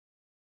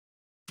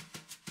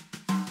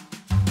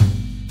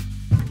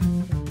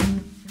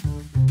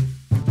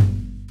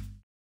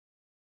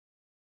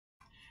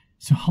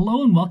So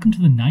hello and welcome to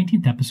the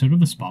 19th episode of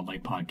the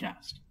Spotlight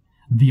Podcast,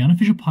 the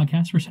unofficial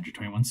podcast for Century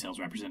 21 sales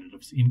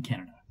representatives in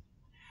Canada,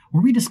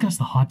 where we discuss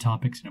the hot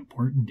topics and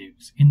important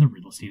news in the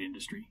real estate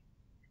industry.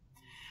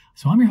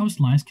 So I'm your host,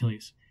 Linas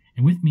Kilius,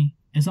 and with me,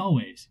 as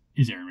always,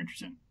 is Eryn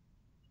Richardson.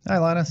 Hi,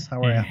 Linus. How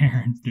are you?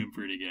 Eryn's doing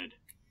pretty good.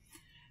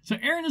 So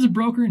Eryn is a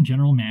broker and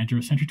general manager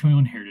of Century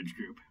 21 Heritage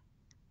Group.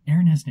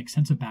 Eryn has an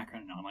extensive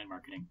background in online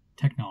marketing,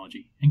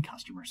 technology, and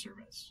customer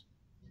service.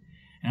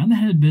 And I'm the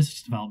head of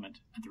business development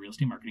at the real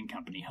estate marketing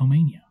company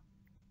Homeania.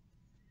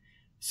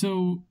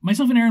 So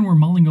myself and Eryn were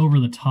mulling over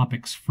the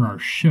topics for our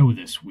show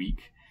this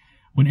week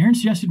when Eryn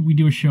suggested we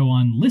do a show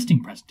on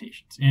listing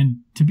presentations.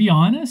 And to be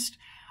honest,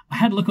 I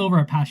had to look over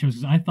our past shows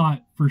because I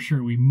thought for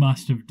sure we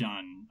must have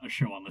done a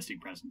show on listing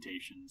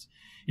presentations.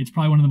 It's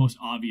probably one of the most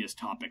obvious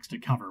topics to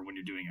cover when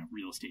you're doing a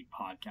real estate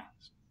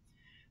podcast.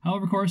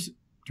 However, of course,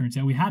 turns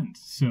out we hadn't.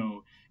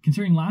 So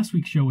considering last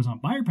week's show was on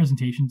buyer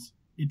presentations,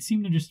 it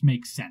seemed to just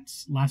make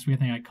sense. Last week, I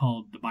think I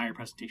called the buyer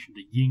presentation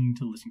the yin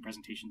to listing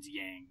presentations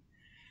yang.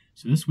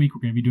 So this week,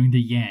 we're going to be doing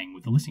the yang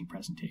with the listing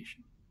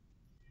presentation.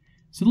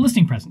 So the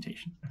listing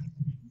presentation.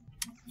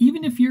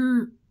 Even if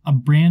you're a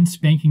brand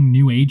spanking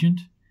new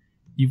agent,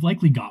 you've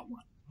likely got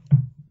one.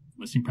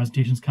 Listing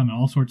presentations come in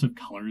all sorts of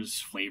colors,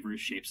 flavors,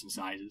 shapes, and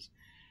sizes.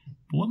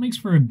 But what makes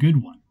for a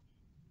good one?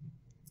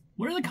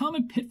 What are the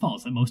common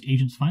pitfalls that most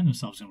agents find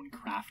themselves in when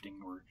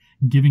crafting or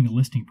giving a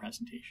listing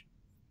presentation?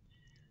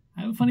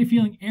 I have a funny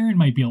feeling Eryn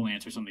might be able to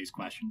answer some of these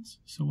questions,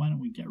 so why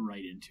don't we get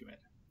right into it?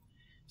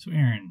 So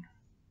Eryn,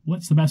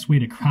 what's the best way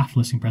to craft a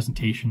listing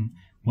presentation?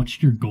 What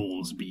should your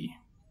goals be?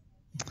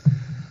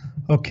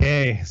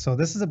 Okay, so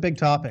this is a big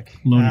topic.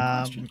 Loaded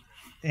question.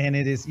 And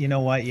it is, you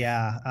know what,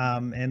 yeah.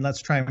 And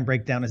let's try and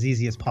break down as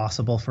easy as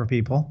possible for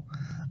people.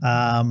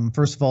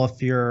 First of all,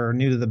 if you're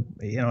new to the,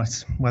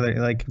 it's whether,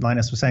 like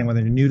Linus was saying, whether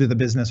you're new to the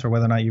business or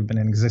whether or not you've been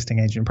an existing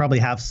agent, you probably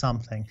have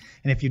something.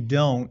 And if you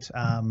don't,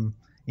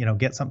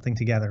 get something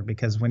together,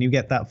 because when you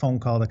get that phone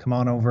call to come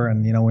on over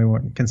and, we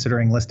were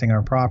considering listing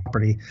our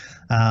property,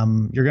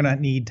 you're going to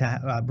need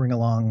to bring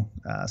along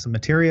some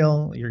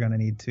material. You're going to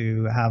need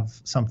to have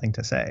something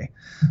to say.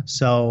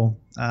 So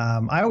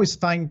I always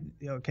find,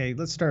 okay,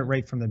 let's start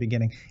right from the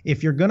beginning.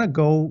 If you're going to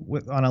go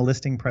on a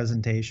listing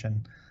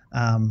presentation,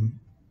 in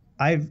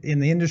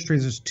the industry,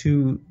 there's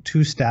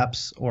two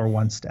steps or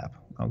one step.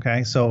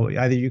 Okay, so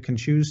either you can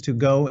choose to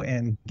go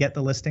and get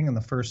the listing in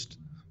the first,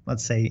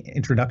 let's say,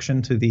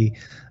 introduction to the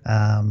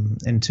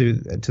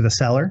to the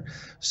seller.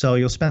 So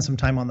you'll spend some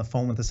time on the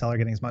phone with the seller,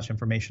 getting as much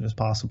information as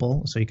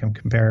possible, so you can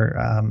compare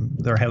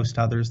their house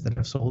to others that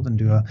have sold and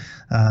do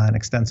an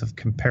extensive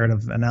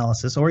comparative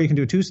analysis. Or you can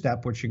do a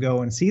two-step, which you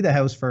go and see the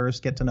house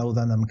first, get to know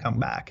them, and come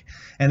back.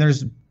 And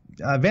there's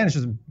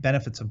advantages and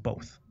benefits of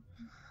both.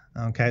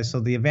 Okay, so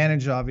the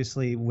advantage,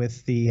 obviously,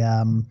 with the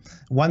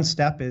one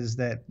step is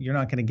that you're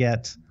not going to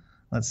get,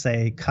 let's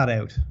say, cut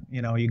out.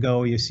 You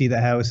go, you see the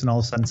house, and all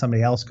of a sudden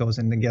somebody else goes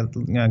in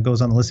and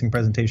goes on the listing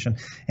presentation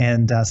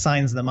and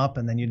signs them up,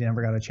 and then you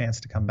never got a chance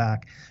to come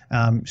back.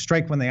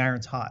 Strike when the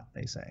iron's hot,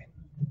 they say.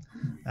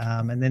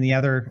 And then the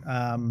other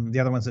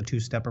one's a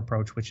two-step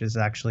approach, which is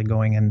actually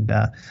going and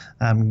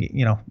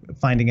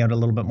finding out a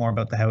little bit more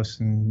about the house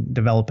and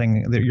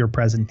developing your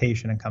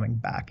presentation and coming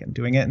back and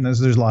doing it. And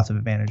there's lots of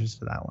advantages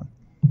to that one.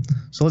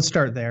 So let's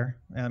start there.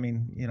 I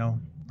mean,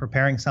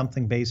 preparing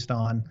something based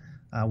on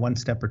one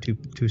step or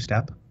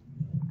two-step.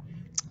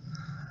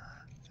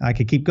 I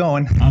could keep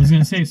going. I was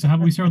going to say, so how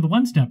about we start with the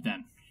one step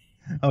then?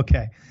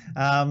 Okay.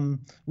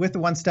 With the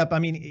one step, I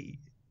mean,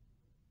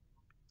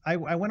 I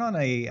went on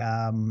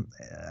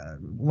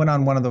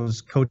one of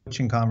those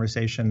coaching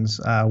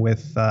conversations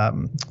with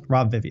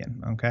Rob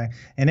Vivian. Okay,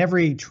 and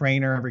every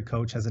trainer, every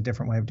coach has a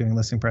different way of doing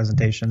listing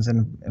presentations,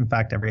 and in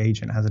fact, every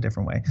agent has a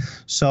different way.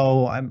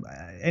 So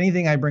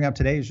anything I bring up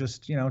today is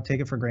just take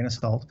it for a grain of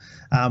salt.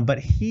 But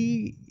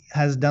he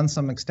has done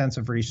some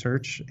extensive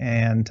research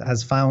and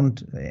has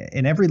found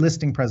in every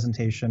listing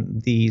presentation,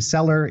 the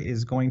seller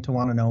is going to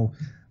want to know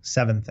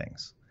 7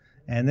 things.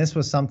 And this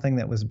was something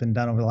that was been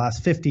done over the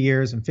last 50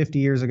 years. And 50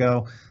 years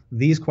ago,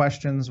 these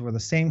questions were the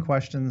same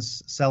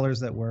questions. Sellers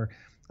that were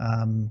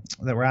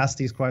asked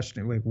these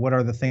questions, like, what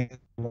are the things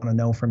you want to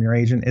know from your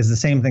agent, is the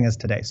same thing as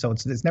today. So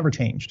it's never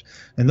changed.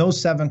 And those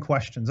 7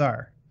 questions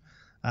are,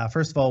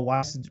 first of all,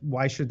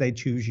 why should they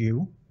choose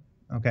you?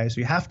 Okay, so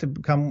you have to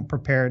come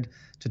prepared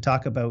to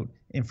talk about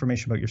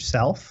information about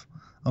yourself.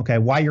 Okay,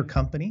 why your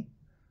company?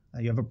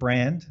 You have a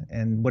brand,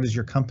 and what does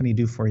your company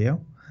do for you?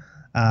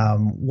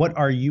 What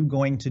are you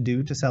going to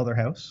do to sell their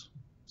house?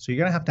 So you're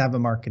going to have a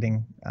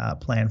marketing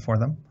plan for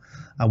them.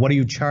 What do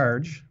you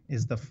charge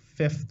is the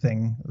 5th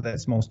thing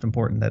that's most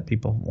important that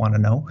people want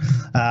to know.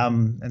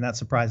 And that's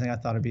surprising. I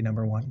thought it'd be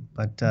number 1.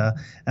 But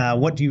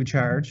what do you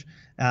charge?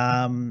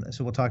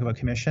 So we'll talk about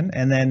commission.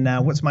 And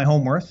then what's my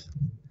home worth?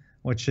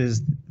 Which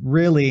is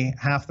really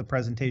half the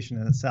presentation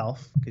in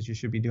itself, because you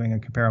should be doing a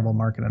comparable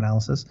market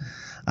analysis.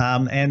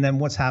 And then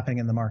what's happening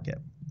in the market.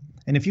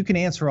 And if you can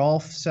answer all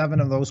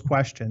 7 of those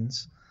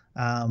questions,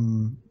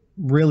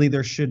 really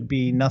there should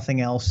be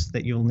nothing else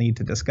that you'll need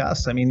to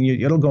discuss. I mean,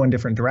 it'll go in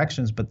different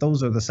directions, but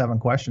those are the 7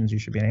 questions you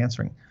should be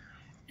answering.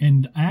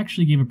 And I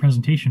actually gave a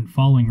presentation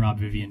following Rob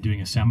Vivian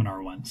doing a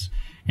seminar once.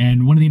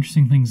 And one of the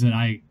interesting things that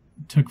I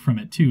took from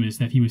it too is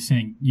that he was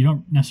saying you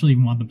don't necessarily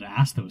even want them to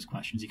ask those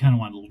questions. You kind of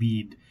want to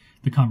lead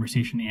the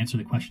conversation, answer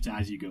the questions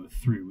as you go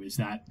through.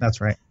 That's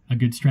right. A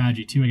good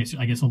strategy too?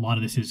 I guess a lot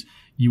of this is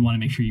you want to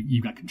make sure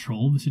you've got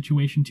control of the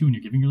situation too when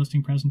you're giving your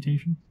listing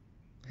presentation.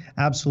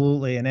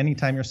 Absolutely. And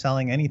anytime you're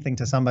selling anything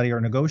to somebody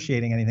or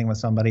negotiating anything with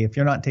somebody, if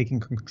you're not taking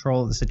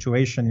control of the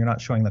situation, you're not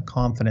showing the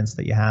confidence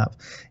that you have.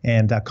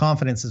 And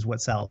confidence is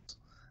what sells.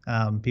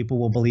 People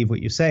will believe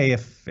what you say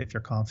if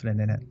you're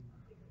confident in it.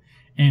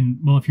 And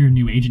well, if you're a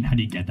new agent, how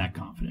do you get that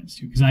confidence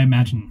too? Because I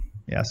imagine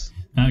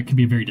that could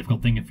be a very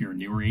difficult thing if you're a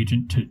newer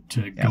agent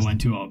to go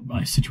into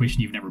a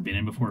situation you've never been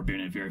in before, been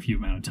in a very few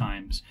amount of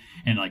times,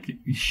 and like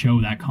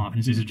show that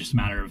confidence. Is it just a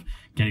matter of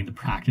getting the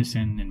practice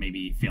in and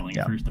maybe failing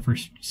the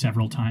first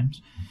several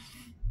times?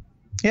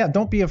 Yeah,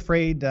 don't be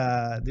afraid.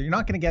 You're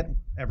not going to get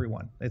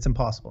everyone. It's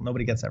impossible.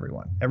 Nobody gets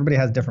everyone. Everybody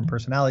has different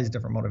personalities,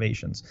 different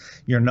motivations.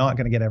 You're not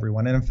going to get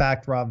everyone. And in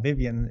fact, Rob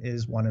Vivian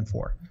is 1 in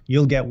 4.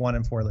 You'll get 1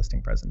 in 4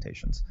 listing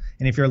presentations.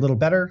 And if you're a little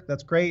better,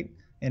 that's great.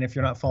 And if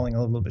you're not falling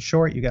a little bit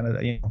short, you got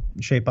to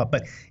shape up.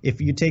 But if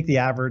you take the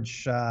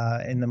average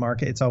in the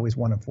market, it's always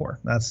 1 in 4.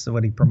 That's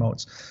what he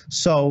promotes.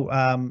 So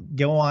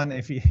go on.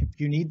 If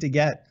you need to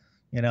get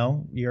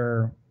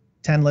your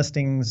 10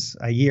 listings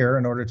a year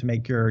in order to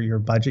make your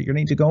budget, you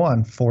need to go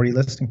on 40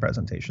 listing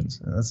presentations.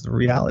 And that's the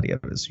reality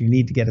of it. Is you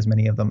need to get as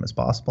many of them as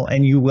possible,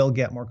 and you will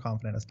get more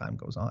confident as time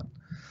goes on.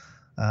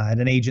 I had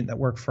an agent that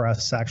worked for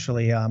us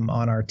actually on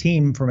our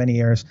team for many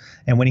years,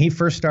 and when he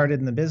first started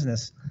in the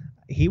business,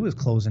 he was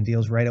closing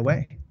deals right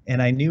away.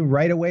 And I knew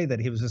right away that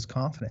he was just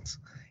confident.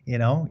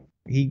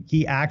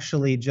 He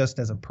actually just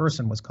as a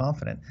person was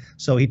confident.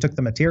 So he took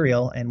the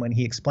material, and when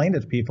he explained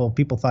it to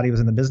people thought he was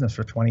in the business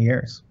for 20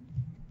 years.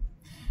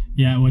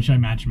 Yeah, which I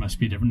imagine must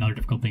be another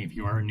difficult thing if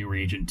you are a newer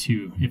agent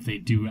too. If they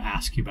do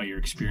ask you about your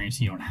experience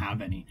and you don't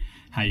have any,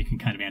 how you can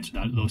kind of answer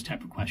those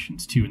type of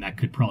questions too. And that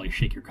could probably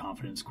shake your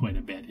confidence quite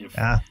a bit if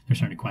they're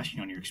starting to question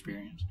you on your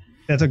experience.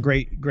 That's a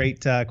great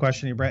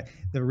question, you Brett.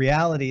 The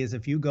reality is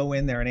if you go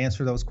in there and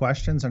answer those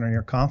questions and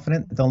you're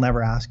confident, they'll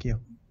never ask you.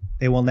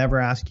 They will never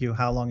ask you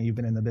how long you've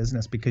been in the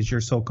business because you're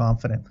so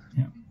confident.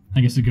 Yeah.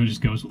 I guess it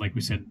just goes with, like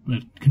we said,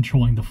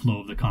 controlling the flow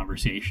of the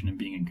conversation and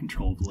being in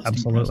control of the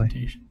listing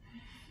presentation.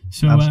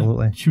 So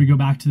should we go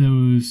back to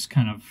those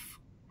kind of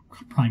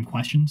prime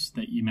questions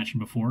that you mentioned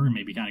before and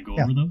maybe kind of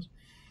go over those?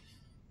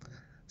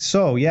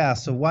 So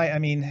why,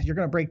 you're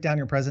going to break down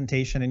your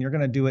presentation and you're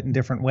going to do it in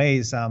different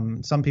ways.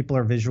 Some people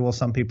are visual,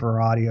 some people are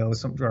audio,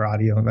 some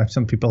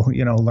people,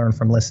 learn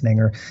from listening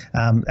or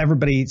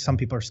some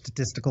people are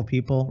statistical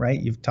people, right?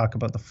 You've talked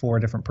about the 4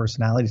 different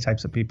personality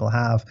types that people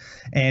have,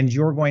 and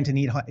you're going to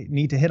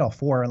need to hit all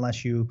 4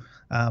 unless you,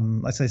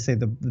 let's say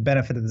the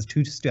benefit of this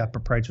 2-step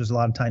approach is a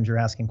lot of times you're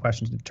asking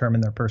questions to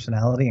determine their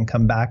personality and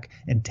come back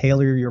and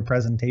tailor your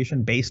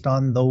presentation based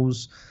on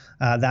those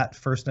that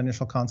first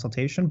initial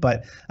consultation.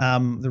 But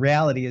the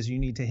reality is you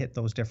need to hit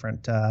those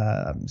different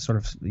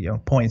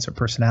points or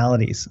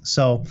personalities.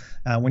 So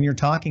when you're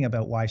talking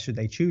about why should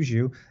they choose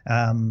you,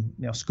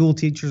 school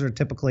teachers are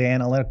typically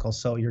analytical.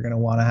 So you're going to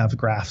want to have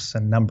graphs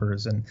and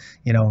numbers and,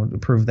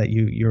 prove that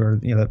you're,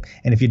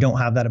 and if you don't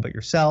have that about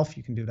yourself,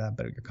 you can do that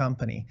about your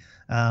company.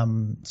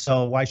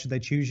 So why should they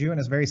choose you? And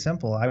it's very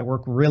simple. I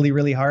work really,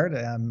 really hard.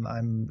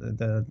 I'm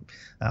the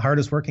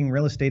hardest working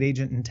real estate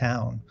agent in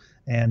town.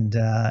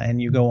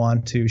 And you go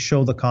on to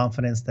show the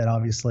confidence that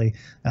obviously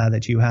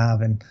that you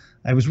have. And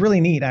it was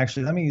really neat,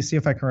 actually. Let me see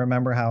if I can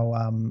remember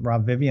how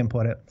Rob Vivian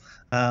put it.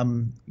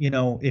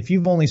 If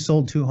you've only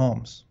sold 2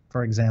 homes,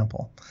 for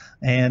example,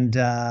 and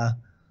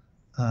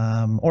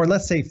or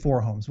let's say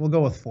 4 homes. We'll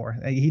go with 4.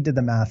 He did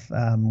the math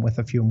with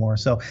a few more.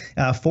 So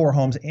 4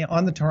 homes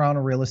on the Toronto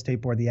Real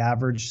Estate Board. The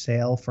average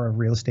sale for a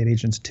real estate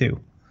agent's 2.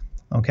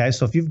 Okay,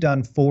 so if you've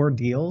done 4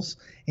 deals,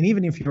 and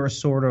even if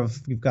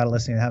you've got a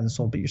listing that haven't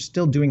sold, but you're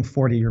still doing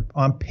 40, you're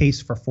on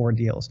pace for 4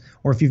 deals.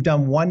 Or if you've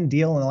done 1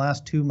 deal in the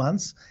last 2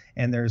 months,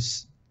 and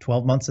there's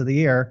 12 months of the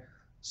year,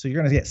 so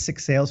you're going to get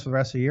 6 sales for the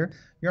rest of the year,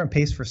 you're on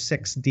pace for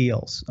 6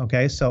 deals.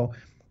 Okay, so,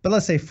 but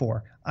let's say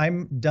 4.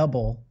 I'm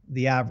double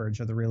the average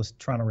of the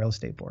Toronto Real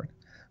Estate Board.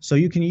 So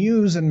you can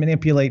use and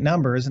manipulate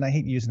numbers, and I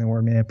hate using the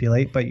word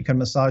manipulate, but you can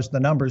massage the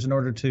numbers in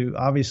order to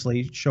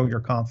obviously show your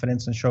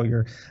confidence and show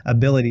your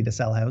ability to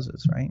sell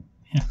houses, right?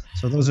 Yeah.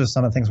 So those are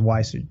some of the things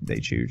why they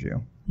choose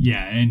you.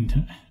 Yeah,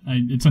 and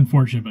it's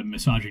unfortunate, but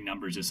massaging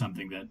numbers is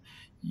something that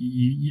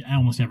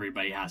almost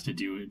everybody has to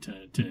do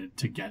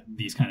to get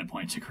these kind of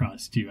points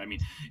across too. I mean,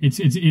 it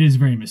is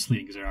very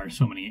misleading because there are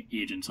so many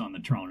agents on the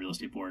Toronto Real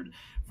Estate Board,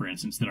 for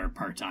instance, that are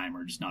part-time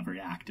or just not very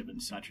active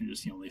and such, and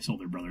just they sold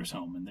their brother's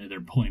home and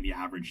they're pulling the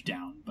average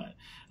down. But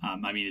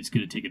it's good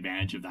to take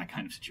advantage of that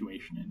kind of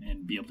situation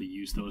and be able to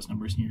use those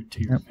numbers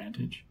to your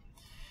advantage.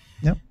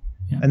 Yep.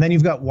 Yeah. And then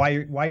you've got why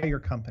your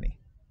company.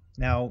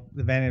 Now,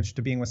 the advantage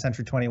to being with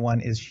Century 21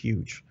 is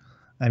huge.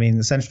 I mean,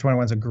 the Century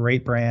 21 is a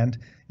great brand.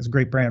 It's a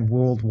great brand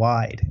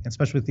worldwide,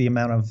 especially with the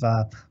amount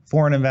of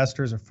foreign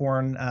investors or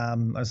foreign,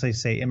 let's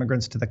say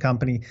immigrants to the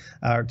company,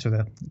 to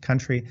the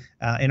country.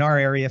 In our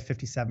area,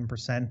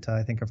 57%,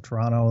 I think, of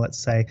Toronto, let's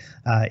say,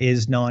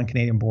 is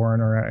non-Canadian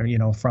born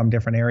or, from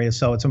different areas.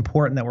 So it's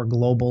important that we're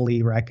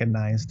globally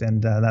recognized,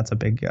 and that's a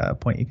big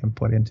point you can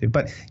put into.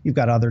 But you've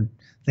got other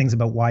things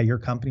about why your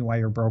company, why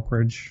your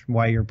brokerage,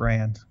 why your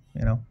brand,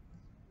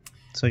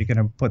 So you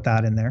can put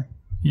that in there.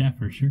 Yeah,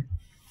 for sure.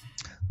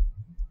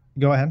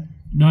 Go ahead.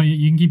 No,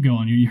 you can keep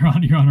going. You're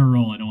on a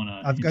roll. I don't want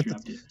to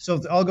interrupt you. So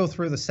I'll go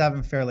through the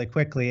 7 fairly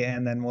quickly,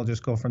 and then we'll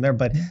just go from there.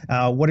 But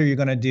what are you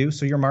going to do?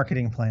 So your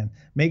marketing plan.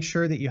 Make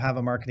sure that you have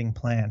a marketing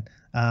plan.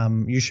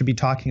 You should be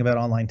talking about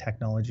online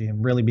technology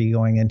and really be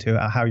going into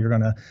how you're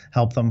going to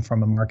help them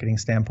from a marketing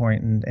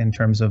standpoint in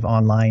terms of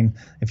online.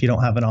 If you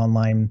don't have an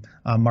online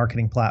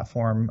marketing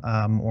platform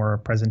or a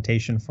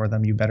presentation for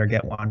them, you better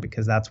get one,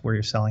 because that's where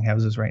you're selling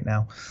houses right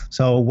now.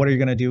 So what are you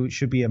going to do? It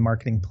should be a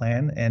marketing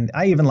plan. And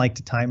I even like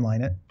to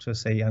timeline it. So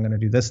say I'm going to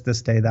do this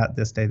day, that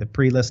this day, the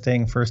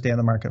pre-listing, first day on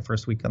the market,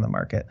 first week on the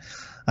market.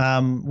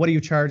 What do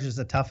you charge is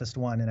the toughest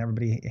one, and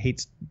everybody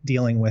hates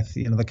dealing with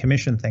the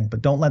commission thing,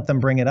 but don't let them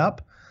bring it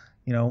up.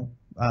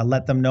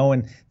 Let them know.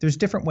 And there's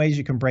different ways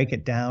you can break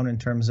it down in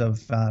terms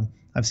of,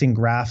 I've seen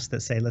graphs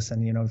that say,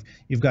 listen,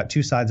 you've got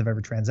two sides of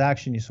every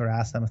transaction. You sort of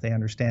ask them if they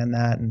understand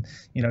that. And,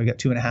 you got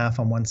 2.5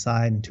 on one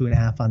side and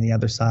 2.5 on the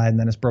other side. And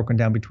then it's broken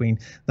down between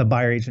the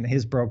buyer agent,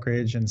 his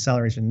brokerage, and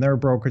seller agent, and their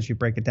brokerage. You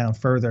break it down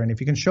further. And if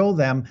you can show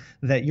them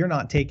that you're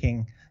not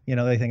taking,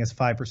 they think it's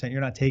 5%.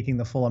 You're not taking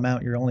the full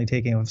amount. You're only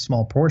taking a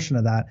small portion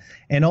of that.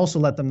 And also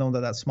let them know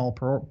that small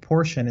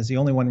portion is the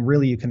only one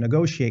really you can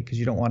negotiate, because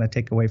you don't want to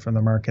take away from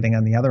the marketing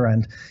on the other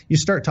end. You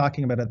start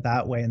talking about it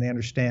that way, and they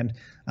understand.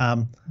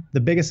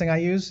 The biggest thing I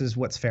use is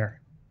what's fair.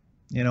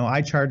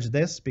 I charge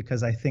this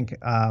because I think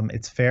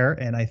it's fair,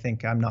 and I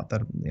think I'm not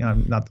the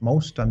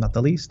most, I'm not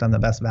the least, I'm the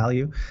best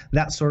value.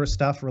 That sort of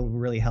stuff will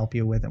really help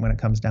you with it when it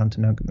comes down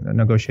to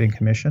negotiating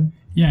commission.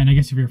 Yeah, and I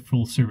guess if you're a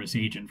full service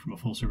agent from a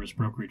full service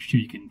brokerage too,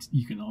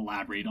 you can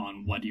elaborate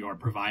on what you are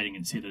providing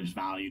and say there's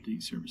value to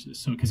these services.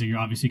 So because you're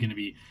obviously going to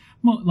be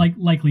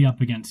likely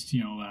up against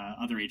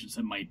other agents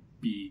that might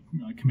be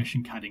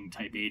commission cutting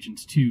type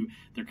agents too.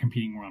 They're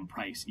competing more on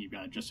price, and you've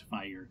got to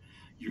justify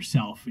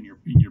yourself and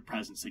your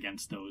presence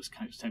against those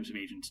types of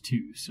agents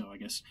too. So I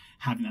guess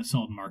having that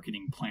solid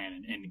marketing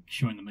plan and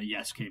showing them that,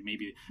 yes, okay,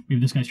 maybe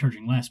this guy's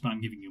charging less, but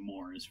I'm giving you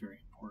more, is very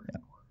important.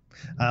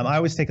 Yeah. I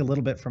always take a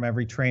little bit from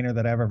every trainer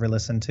that I've ever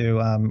listened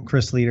to.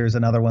 Chris Leader is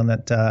another one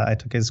that I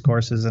took his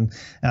courses, and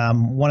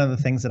one of the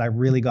things that I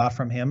really got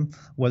from him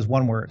was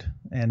one word,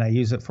 and I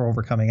use it for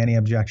overcoming any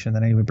objection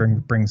that anybody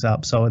brings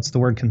up. So it's the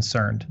word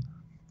concerned.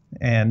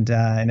 And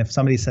if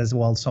somebody says,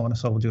 well, so and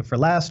so will do it for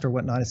less or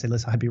whatnot, I say,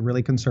 listen, I'd be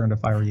really concerned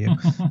if I were you,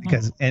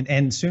 because and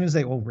as soon as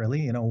they, well,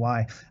 really,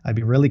 why? I'd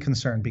be really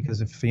concerned,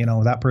 because if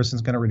that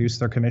person's going to reduce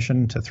their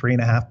commission to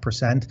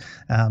 3.5%,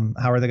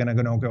 how are they going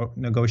to go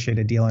negotiate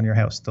a deal on your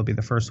house? They'll be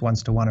the first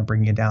ones to want to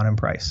bring you down in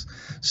price.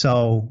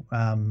 So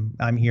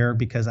I'm here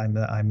because I'm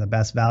the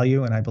best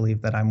value, and I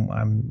believe that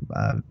I'm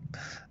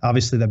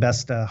obviously the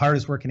best,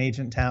 hardest working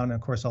agent in town. And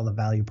of course, all the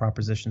value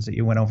propositions that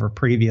you went over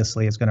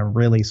previously is going to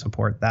really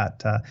support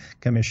that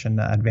commission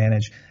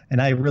advantage.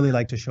 And I really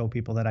like to show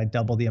people that I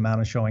double the amount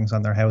of showings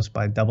on their house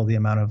by double the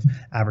amount of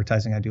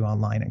advertising I do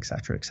online, et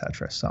cetera, et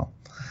cetera. So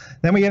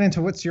then we get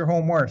into what's your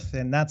home worth.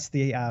 And that's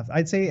the,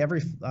 I'd say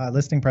every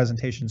listing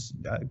presentation's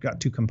got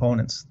two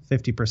components,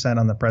 50%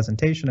 on the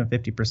presentation and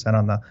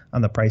 50%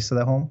 on the price of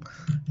the home.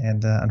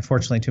 And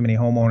unfortunately, too many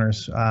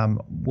homeowners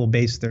will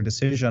base their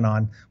decision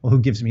on, well, who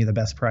gives me the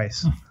best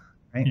price?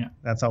 Right? Yeah.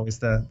 That's always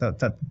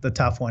the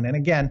tough one. And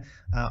again,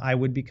 I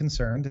would be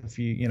concerned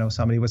if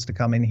somebody was to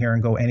come in here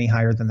and go any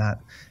higher than that.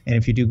 And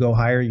if you do go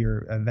higher,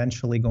 you're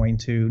eventually going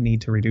to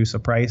need to reduce a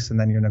price, and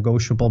then you're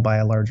negotiable by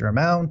a larger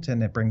amount,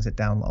 and it brings it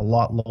down a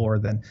lot lower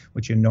than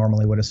what you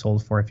normally would have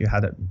sold for if you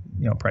had it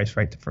priced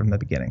right from the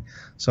beginning.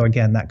 So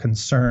again, that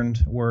concerned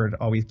word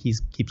always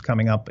keeps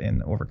coming up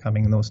in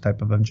overcoming those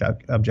type of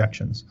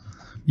objections.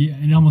 Yeah,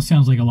 and it almost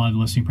sounds like a lot of the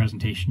listing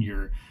presentation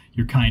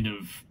you're kind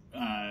of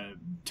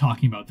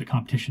talking about the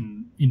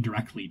competition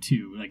indirectly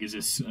too. Like, is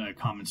this a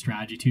common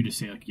strategy too, to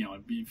say, like,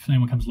 if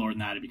anyone comes lower than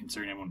that, I'd be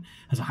concerned. Anyone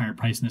has a higher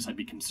price than this, I'd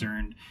be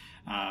concerned.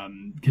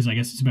 Because I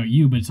guess it's about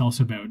you, but it's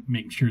also about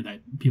making sure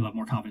that people have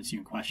more confidence you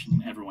can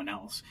question everyone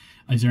else.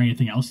 Is there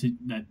anything else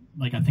that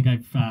like, I think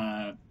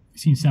I've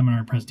seen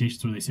seminar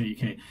presentations where they say,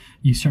 okay,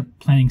 you start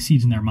planting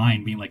seeds in their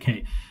mind, being like,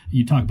 hey,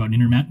 you talk about an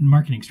internet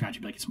marketing strategy,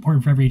 but like, it's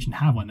important for every agent to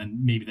have one. Then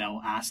maybe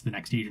they'll ask the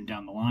next agent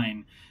down the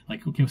line,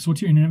 like, okay, so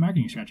what's your internet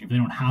marketing strategy? If they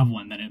don't have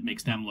one, then it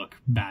makes them look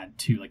bad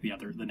too, like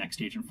the next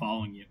agent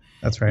following you.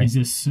 That's right. Is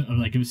this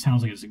like, it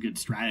sounds like it's a good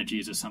strategy?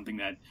 Is this something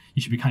that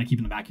you should be kind of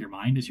keeping in the back of your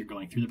mind as you're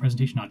going through the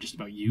presentation, not just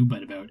about you,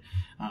 but about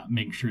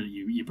making sure that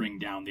you bring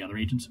down the other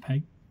agents a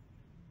peg?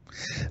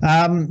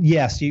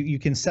 Yes, you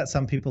can set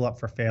some people up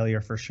for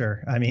failure for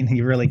sure. I mean,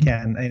 you really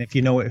can. And if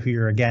you know who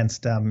you're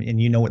against,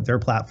 and you know what their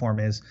platform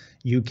is,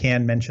 you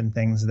can mention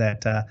things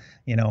that,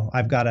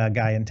 I've got a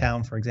guy in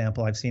town, for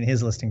example, I've seen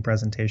his listing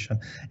presentation,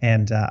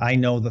 and I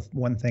know the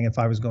one thing, if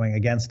I was going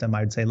against him,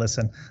 I'd say,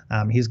 listen,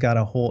 he's got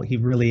he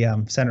really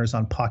centers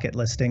on pocket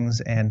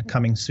listings and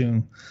coming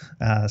soon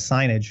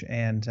signage.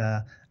 And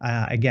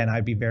again,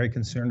 I'd be very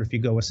concerned if you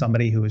go with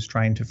somebody who is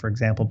trying to, for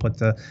example, put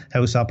the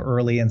house up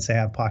early and say,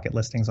 I have pocket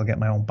listings, I'll get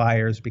my own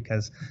buyers,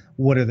 because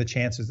what are the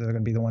chances that they're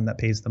going to be the one that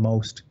pays the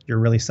most? You're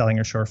really selling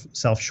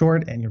yourself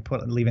short, and you're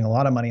leaving a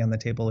lot of money on the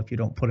table if you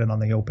don't put it on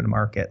the open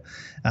market.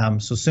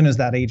 So as soon as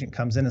that agent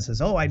comes in and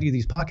says, oh, I do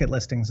these pocket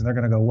listings, and they're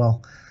going to go,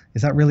 well,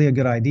 is that really a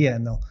good idea?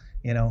 And they'll,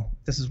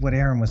 this is what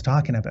Eryn was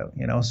talking about,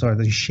 so are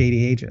these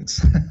shady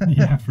agents.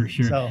 Yeah, for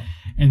sure. So,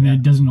 and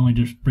it doesn't only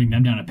just bring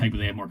them down a peg, but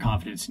they have more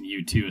confidence in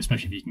you too,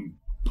 especially if you can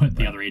put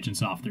the other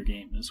agents off their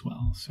game as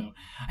well. So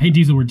I hate to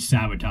use the word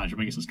sabotage, but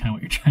I guess that's kind of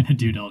what you're trying to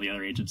do to all the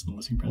other agents in the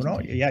listing presentation.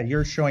 Well, no, yeah,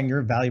 you're showing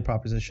your value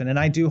proposition. And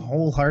I do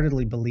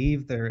wholeheartedly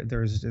believe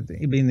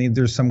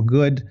there's some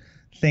good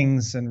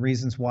things and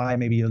reasons why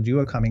maybe you'll do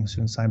a coming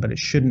soon sign, but it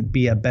shouldn't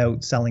be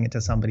about selling it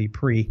to somebody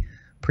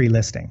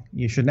pre-listing.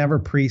 You should never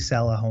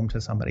pre-sell a home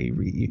to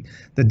somebody.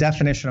 The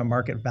definition of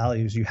market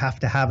value is you have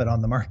to have it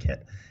on the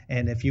market.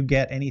 And if you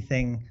get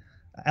anything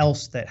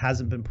else that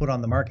hasn't been put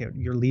on the market,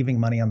 you're leaving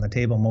money on the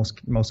table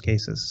most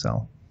cases.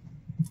 So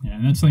yeah,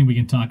 and that's something we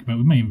can talk about.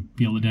 We may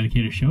be able to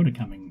dedicate a show to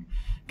coming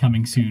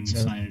soon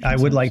signage. I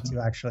would like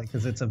to, actually,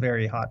 because it's a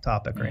very hot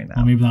topic right now.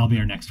 Well, maybe that'll be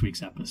our next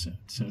week's episode.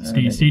 So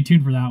stay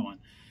tuned for that one.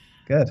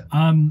 Good.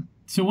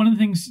 So one of the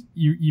things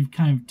you've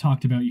kind of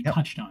talked about,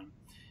 touched on,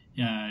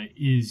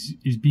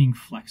 is being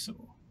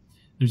flexible.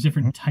 There's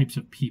different types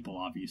of people,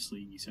 obviously.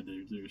 You said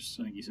there's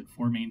I think you said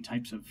 4 main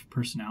types of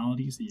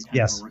personalities that you kind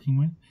of are working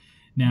with.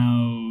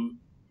 Now,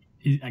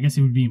 I guess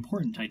it would be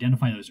important to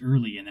identify those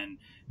early, and then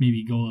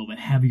maybe go a little bit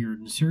heavier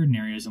in certain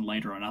areas and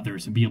lighter on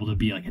others, and be able to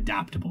be like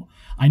adaptable.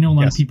 I know a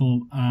lot of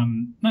people,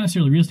 not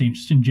necessarily real estate,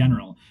 just in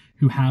general,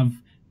 who have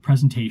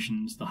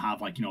presentations. They'll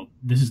have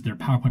this is their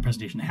PowerPoint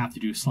presentation. They have to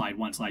do slide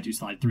 1, slide 2,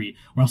 slide 3,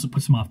 or else it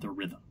puts them off their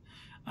rhythm.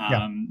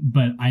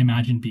 But I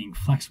imagine being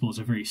flexible is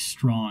a very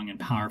strong and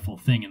powerful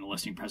thing in the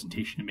listing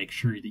presentation, to make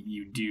sure that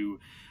you do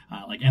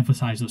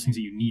emphasize those things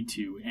that you need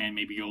to, and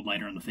maybe go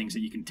lighter on the things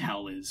that you can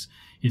tell is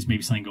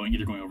maybe something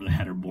either going over the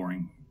head or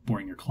boring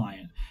your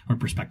client or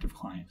prospective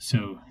client.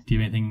 So do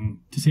you have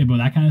anything to say about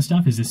that kind of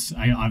stuff? Is this,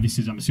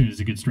 obviously I'm assuming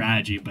it's a good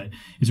strategy, but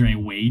is there any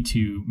way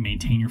to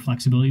maintain your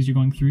flexibility as you're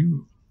going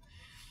through?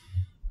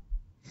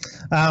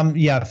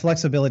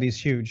 Flexibility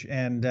is huge,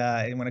 and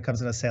when it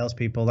comes to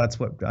salespeople, that's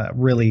what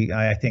really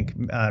I think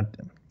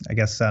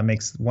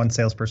makes one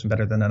salesperson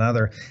better than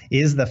another,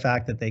 is the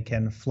fact that they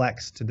can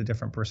flex to the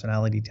different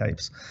personality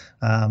types.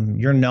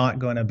 You're not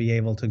going to be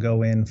able to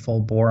go in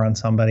full bore on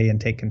somebody and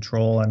take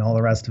control and all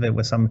the rest of it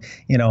with some,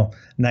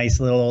 nice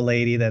little old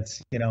lady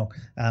that's,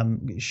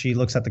 she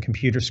looks at the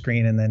computer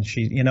screen and then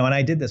she, and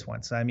I did this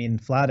once. I mean,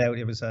 flat out,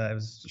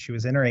 she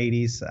was in her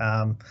 80s,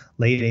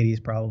 late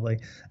 80s probably.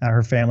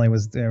 Her family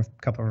was there,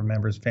 a couple of her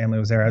members' family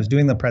was there. I was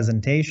doing the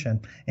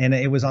presentation and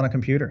it was on a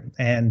computer,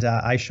 and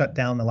I shut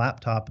down the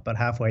laptop about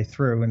halfway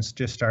through and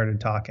just started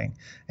talking.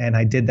 And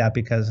I did that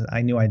because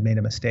I knew I'd made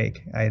a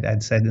mistake.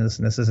 I'd said,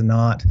 listen, this is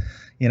not,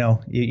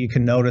 you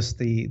can notice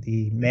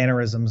the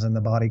mannerisms and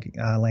the body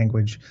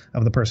language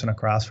of the person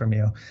across from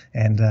you.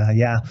 And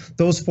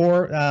those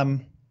 4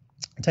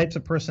 types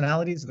of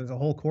personalities, there's a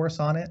whole course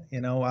on it.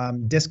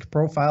 DISC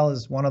profile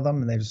is one of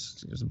them, and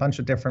there's a bunch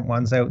of different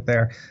ones out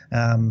there.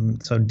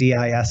 So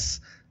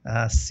DISC,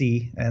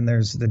 and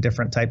there's the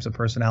different types of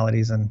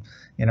personalities. And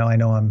I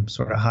know I'm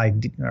sort of high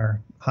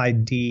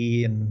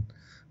D, and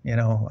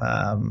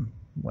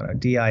what a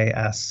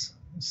DIS.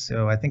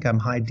 So I think I'm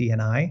high D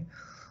and I,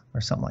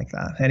 or something like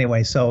that.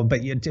 Anyway,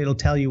 but it'll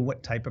tell you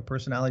what type of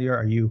personality you are.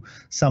 Are you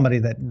somebody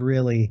that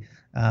really,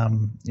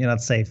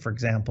 let's say, for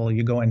example,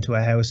 you go into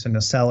a house and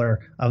the seller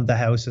of the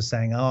house is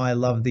saying, oh, I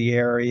love the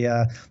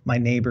area, my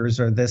neighbors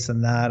are this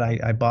and that,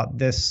 I bought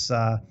this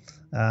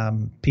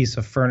piece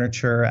of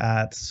furniture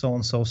at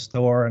so-and-so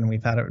store, and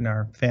we've had it in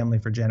our family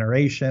for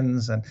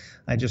generations, and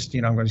I just,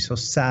 I'm going to be so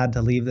sad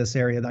to leave this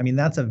area. I mean,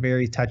 that's a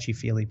very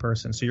touchy-feely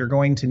person. So you're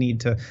going to need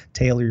to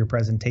tailor your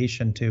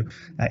presentation to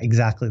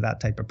exactly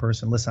that type of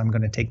person. Listen, I'm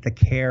going to take the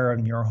care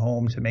in your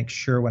home to make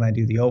sure when I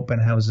do the open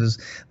houses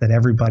that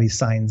everybody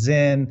signs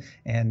in,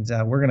 and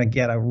we're going to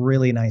get a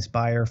really nice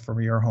buyer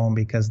for your home,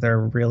 because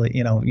they're really,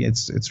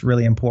 it's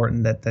really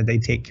important that they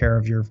take care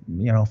of your,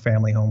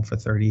 family home for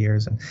 30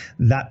 years. And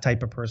that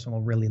type of person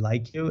will really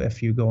like you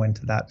if you go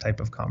into that type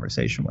of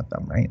conversation with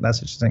them, right? That's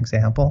just an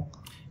example.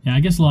 Yeah,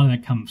 I guess a lot of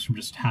that comes from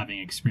just having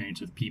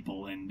experience with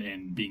people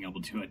and being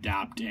able to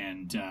adapt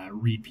and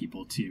read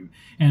people too.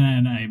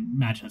 And I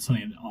imagine that's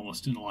something that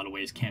almost in a lot of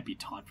ways can't be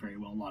taught very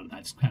well. A lot of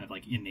that's kind of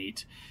like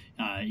innate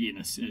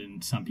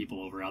in some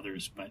people over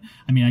others. But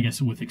I mean, I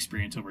guess with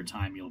experience over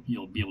time,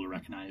 you'll be able to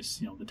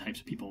recognize the types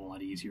of people a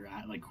lot easier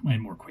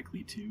and more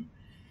quickly too.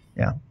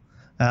 Yeah.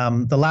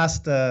 The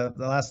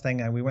last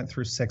thing, we went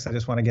through 6. I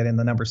just want to get in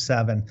the number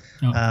 7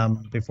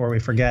 before we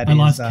forget. I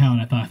lost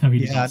count. I thought we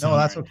did. Yeah, no,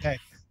 that's okay.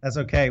 That's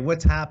okay.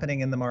 What's happening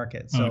in the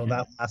market? So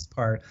that last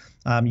part,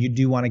 you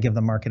do want to give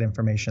them market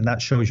information.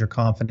 That shows you're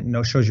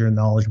confident, shows you're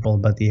knowledgeable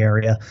about the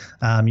area.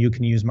 You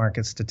can use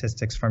market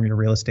statistics from your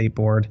real estate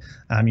board.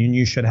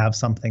 You should have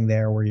something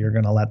there where you're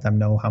going to let them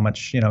know how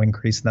much,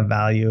 increase in the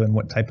value and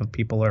what type of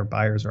people or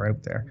buyers are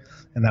out there.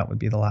 And that would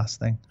be the last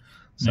thing.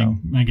 So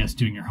I guess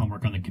doing your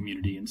homework on the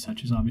community and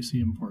such is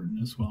obviously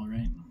important as well,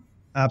 right?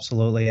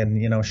 Absolutely.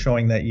 And,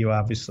 showing that you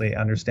obviously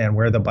understand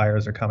where the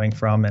buyers are coming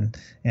from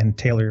and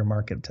tailor your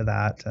market to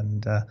that.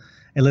 And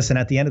listen,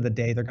 at the end of the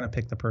day, they're going to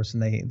pick the person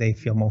they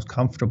feel most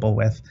comfortable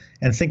with.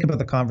 And think about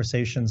the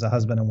conversations a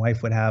husband and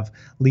wife would have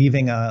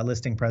leaving a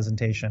listing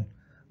presentation.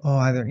 Oh,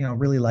 I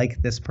really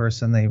like this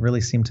person. They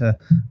really seem to,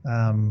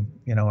 I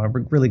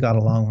really got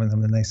along with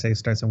them. And they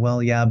start saying,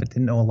 well, yeah, but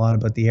didn't know a lot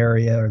about the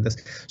area or this.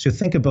 So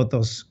think about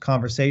those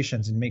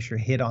conversations and make sure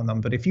you hit on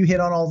them. But if you hit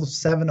on all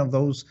 7 of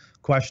those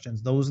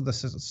questions, those are the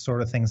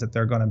sort of things that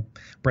they're going to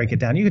break it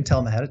down. You can tell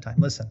them ahead of time,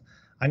 listen,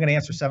 I'm going to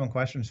answer 7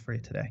 questions for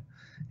you today.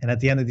 And at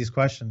the end of these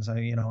questions,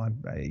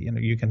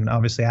 you can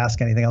obviously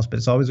ask anything else, but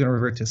it's always going to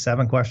revert to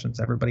 7 questions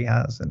everybody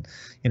has. And,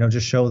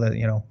 just show that,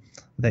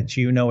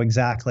 that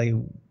exactly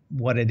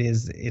what it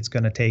is it's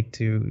going to take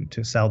to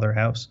sell their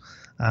house.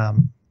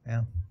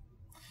 Yeah.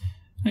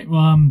 Right,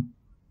 well,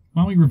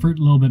 why don't we revert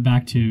a little bit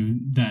back to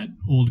that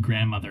old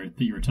grandmother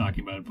that you were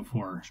talking about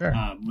before? Sure.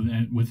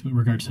 With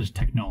regards to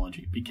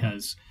technology,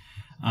 because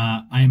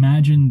I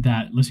imagine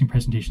that listing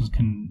presentations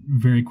can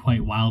vary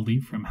quite wildly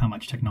from how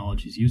much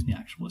technology is used in the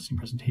actual listing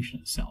presentation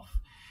itself.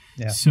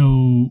 Yeah.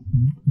 So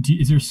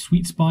is there a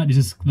sweet spot? Is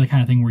this the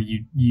kind of thing where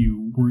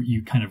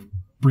you kind of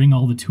bring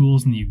all the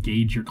tools and you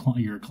gauge your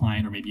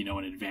client, or maybe in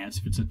advance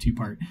if it's a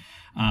 2-part.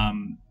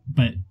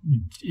 But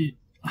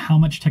how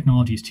much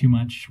technology is too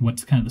much?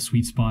 What's kind of the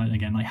sweet spot?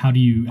 Again, like how do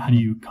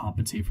you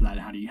compensate for that?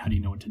 How do you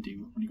know what to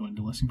do when you go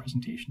into listing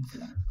presentation for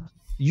that?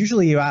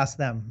 Usually you ask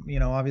them,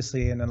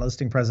 obviously in a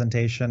listing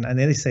presentation, and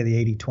they say the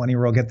 80-20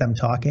 rule, get them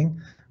talking,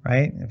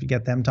 right? If you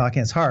get them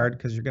talking, it's hard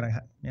because you're going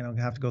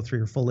to have to go through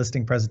your full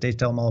listing presentation,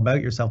 tell them all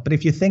about yourself. But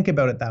if you think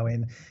about it that way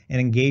and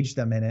engage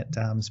them in it,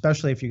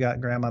 especially if you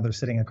got grandmother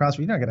sitting across,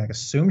 you're not going to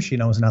assume she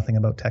knows nothing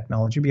about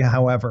technology. But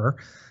however,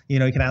 you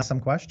can ask some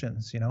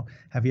questions.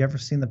 Have you ever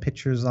seen the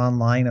pictures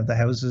online of the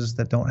houses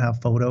that don't have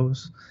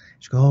photos?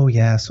 She goes, oh,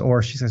 yes.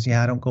 Or she says,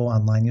 yeah, I don't go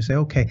online. You say,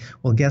 okay,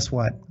 well, guess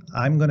what?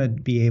 I'm going to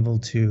be able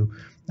to,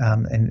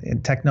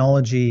 and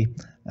technology,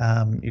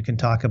 you can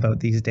talk about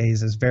these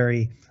days is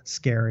very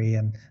scary,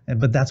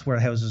 but that's where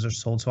houses are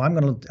sold. So I'm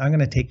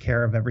gonna take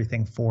care of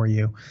everything for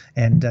you,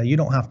 and you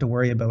don't have to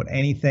worry about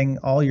anything.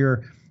 All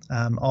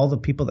the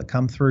people that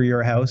come through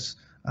your house,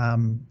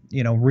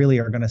 really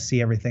are going to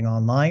see everything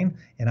online,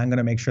 and I'm going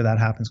to make sure that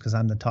happens because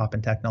I'm the top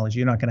in technology.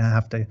 You're not going to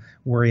have to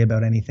worry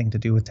about anything to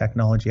do with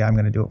technology. I'm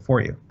going to do it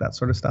for you. That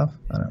sort of stuff.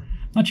 I don't know.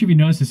 Not sure if you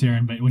noticed this,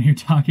 Eryn, but when you're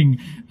talking,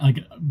 like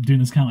doing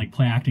this kind of like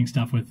play acting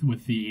stuff with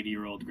the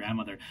 80-year-old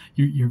grandmother,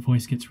 your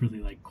voice gets really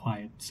like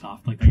quiet,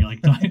 soft, like you're like.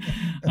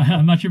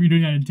 I'm not sure if you're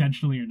doing that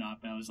intentionally or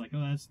not, but I was like,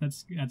 oh,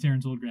 that's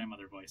Eryn's old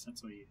grandmother voice.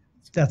 That's what you.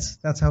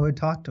 That's how I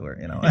talk to her,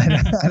 I don't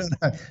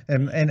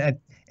know.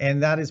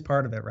 And that is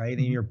part of it, right?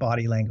 And your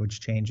body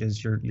language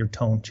changes, your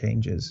tone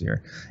changes,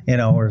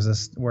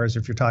 whereas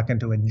if you're talking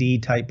to a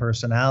D-type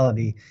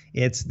personality,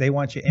 they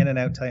want you in and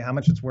out, tell you how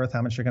much it's worth,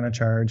 how much you're going to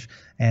charge,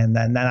 and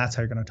then that's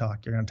how you're going to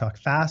talk. You're going to talk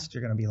fast.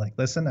 You're going to be like,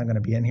 listen, I'm going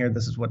to be in here.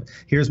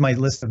 Here's my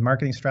list of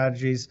marketing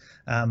strategies.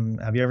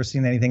 Have you ever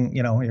seen anything?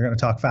 You're going to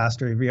talk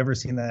faster. Have you ever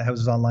seen that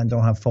houses online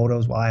don't have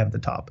photos? Well, I have the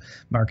top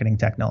marketing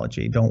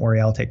technology. Don't worry,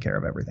 I'll take care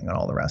of everything and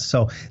all the rest.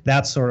 So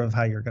that's sort of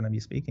how you're going to be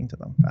speaking to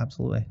them.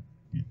 Absolutely.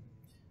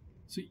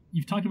 So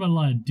you've talked about a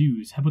lot of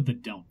do's. How about the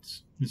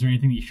don'ts? Is there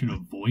anything that you should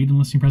avoid in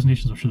listing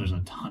presentations? I'm sure there's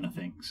a ton of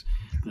things.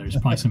 There's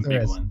probably some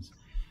big ones.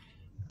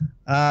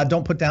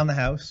 Don't put down the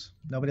house.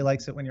 Nobody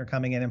likes it when you're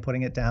coming in and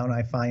putting it down.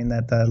 I find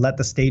that let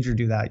the stager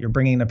do that. You're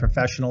bringing in a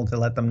professional to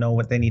let them know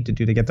what they need to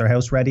do to get their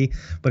house ready.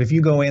 But if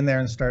you go in there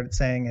and start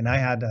saying, and I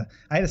had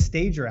a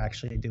stager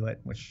actually do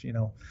it, which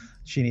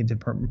she needed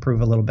to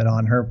improve a little bit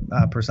on her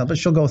personnel, but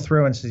she'll go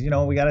through and says,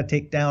 we got to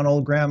take down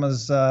old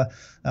grandma's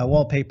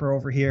wallpaper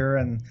over here,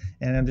 and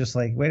I'm just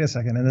like, wait a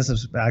second, and this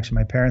is actually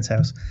my parents'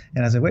 house,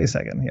 and I said, wait a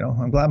second,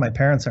 I'm glad my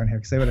parents aren't here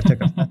because they would have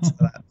taken offense to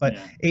that. But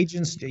yeah.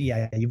 Agents,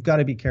 you've got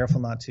to be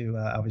careful not to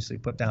obviously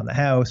put down the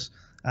house.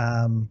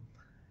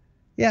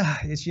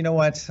 It's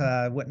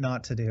what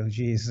not to do.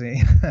 Geez,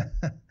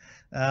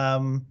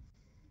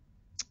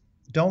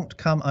 don't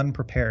come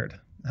unprepared.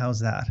 How's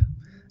that?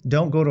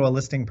 Don't go to a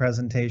listing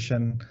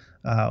presentation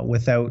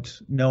without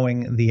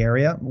knowing the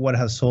area, what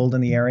has sold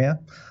in the area.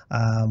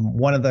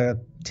 One of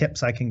the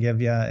tips I can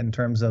give you in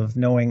terms of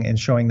knowing and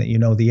showing that you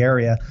know the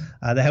area,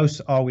 the house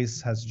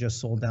always has just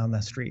sold down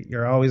the street.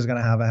 You're always going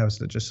to have a house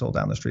that just sold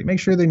down the street. Make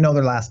sure they know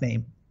their last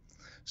name.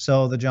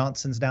 So the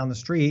Johnsons down the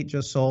street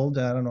just sold,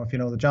 I don't know if you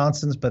know the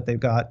Johnsons, but they've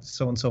got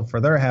so-and-so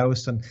for their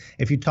house. And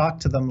if you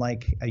talk to them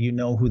like you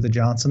know who the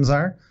Johnsons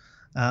are,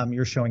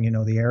 you're showing you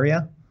know the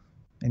area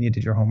and you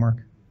did your homework.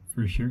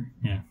 For sure.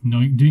 Yeah.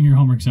 Doing your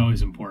homework is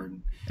always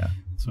important. Yeah.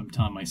 That's what I'm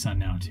telling my son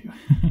now too.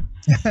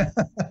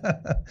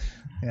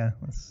 Yeah.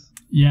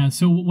 Yeah.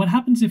 So what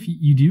happens if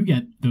you do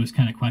get those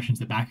kind of questions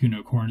that back you into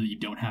a corner that you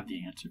don't have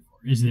the answer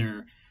for? Is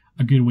there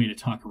a good way to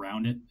talk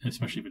around it,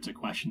 especially if it's a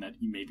question that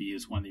maybe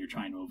is one that you're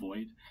trying to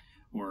avoid?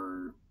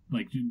 Or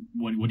like,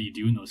 what do you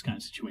do in those kind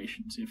of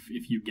situations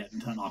if you get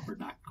into an awkward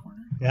back corner?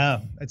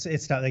 Yeah,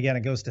 it's not, again, it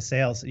goes to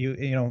sales.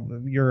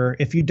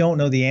 If you don't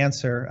know the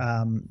answer,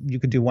 you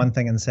could do one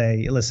thing and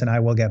say, listen,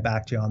 I will get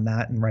back to you on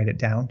that, and write it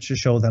down to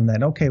show them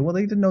that, okay, well,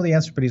 they didn't know the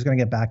answer, but he's going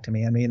to get back to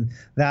me. I mean,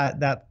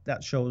 that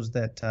shows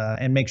that,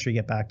 and make sure you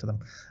get back to them.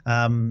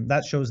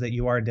 That shows that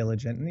you are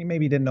diligent, and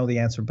maybe you didn't know the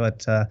answer,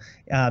 but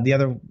the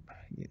other,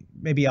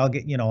 maybe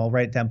I'll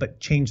write it down,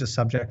 but change the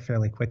subject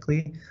fairly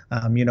quickly.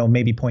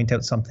 Maybe point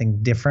out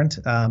something different.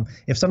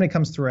 If somebody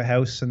comes through a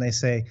house and they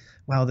say,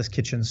 wow, this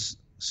kitchen's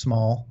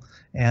small,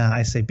 and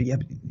I say, but yeah,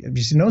 have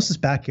you noticed this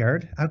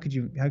backyard? How could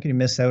you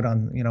miss out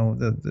on,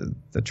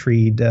 the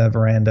treed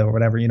veranda or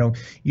whatever?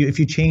 If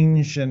you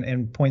change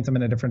and point them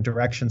in a different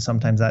direction,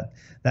 sometimes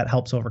that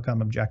helps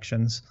overcome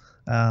objections.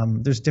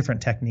 There's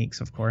different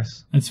techniques, of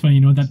course. That's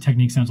funny. What that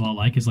technique sounds a lot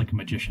like is like a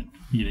magician.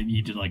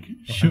 You did like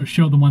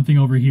show them one thing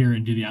over here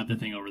and do the other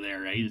thing over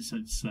there, right? It's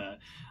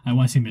I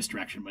want to say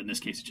misdirection, but in this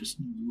case, it's just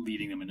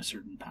leading them in a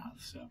certain path.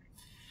 So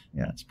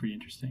yeah, it's pretty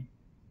interesting.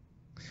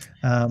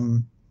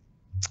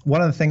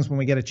 One of the things when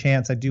we get a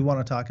chance, I do want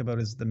to talk about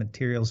is the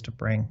materials to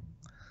bring.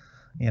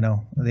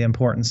 The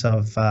importance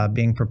of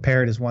being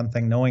prepared is one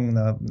thing.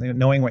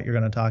 Knowing what you're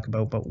going to talk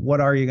about, but what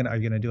are you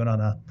going to do it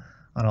on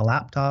a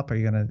laptop? Are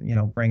you going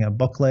to, bring a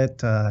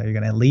booklet? Are you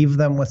going to leave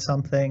them with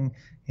something?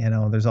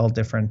 There's all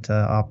different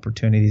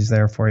opportunities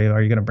there for you.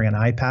 Are you going to bring an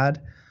iPad?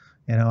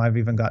 I've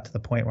even got to the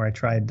point where I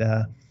tried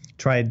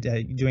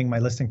doing my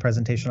listing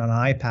presentation on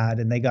an iPad,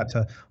 and they got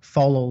to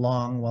follow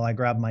along while I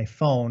grabbed my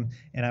phone,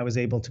 and I was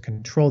able to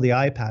control the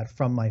iPad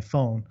from my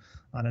phone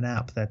on an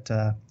app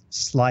that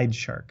Slide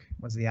Shark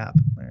was the app.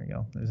 There you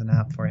go. There's an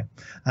app for you.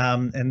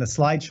 And the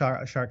Slide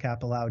Shark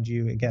app allowed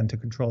you, again, to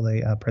control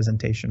the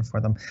presentation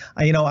for them.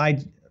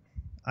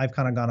 I've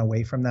kind of gone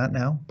away from that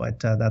now, but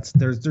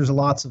there's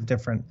lots of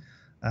different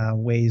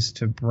ways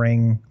to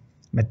bring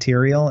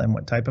material and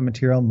what type of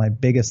material. My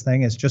biggest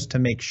thing is just to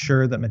make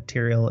sure that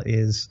material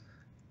is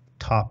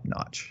top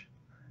notch.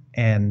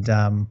 And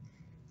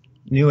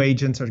new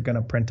agents are going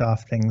to print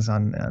off things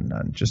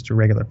on just a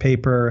regular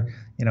paper,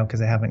 because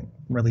they haven't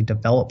really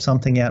developed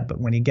something yet. But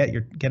when you get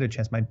a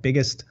chance, my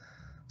biggest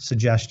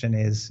suggestion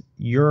is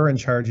you're in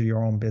charge of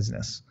your own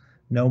business.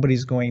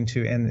 Nobody's going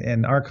to,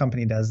 and our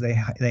company does, they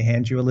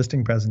hand you a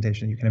listing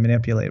presentation, you can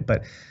manipulate it,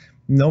 but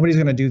nobody's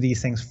going to do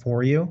these things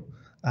for you.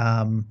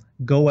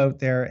 Go out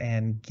there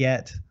and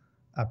get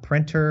a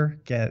printer,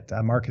 get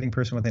a marketing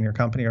person within your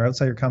company or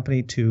outside your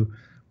company to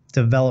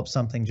develop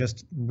something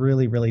just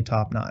really, really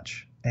top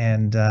notch.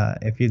 And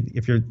if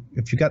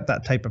you got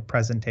that type of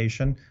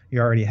presentation,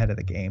 you're already ahead of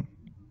the game.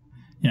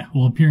 Yeah,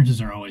 well,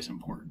 appearances are always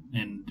important,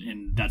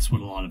 and that's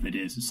what a lot of it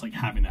is. It's like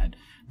having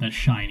that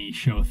shiny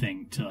show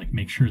thing to like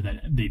make sure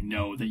that they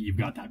know that you've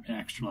got that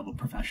extra level of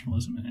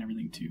professionalism and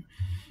everything too.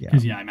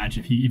 Because I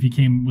imagine if you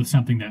came with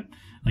something that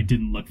like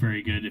didn't look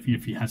very good, if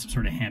you had some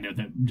sort of handout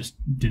that just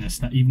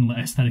didn't even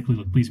aesthetically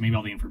look pleasing, maybe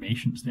all the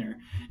information's there,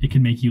 it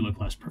could make you look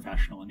less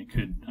professional, and it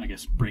could, I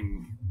guess,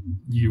 bring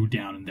you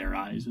down in their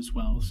eyes as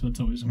well. So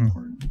it's always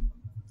important.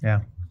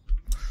 Yeah.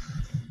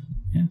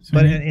 Yeah, so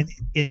but in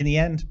the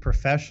end,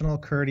 professional,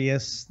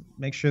 courteous,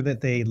 make sure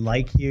that they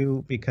like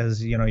you,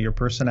 because your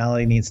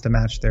personality needs to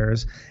match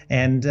theirs,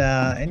 and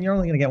you're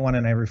only going to get one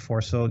in every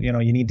four, so you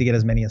need to get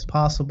as many as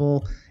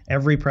possible.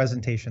 Every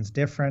presentation's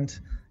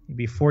different.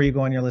 Before you go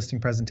on your listing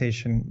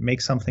presentation,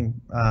 make something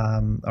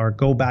or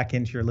go back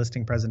into your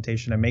listing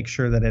presentation and make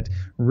sure that it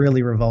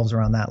really revolves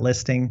around that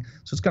listing.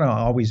 So it's going to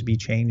always be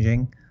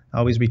changing,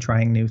 always be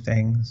trying new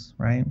things,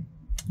 right?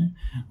 Yeah.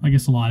 I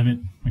guess a lot of it,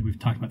 like we've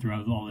talked about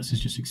throughout all this, is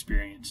just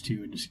experience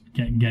too, and just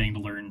getting to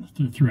learn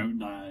throughout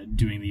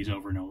doing these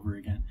over and over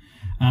again.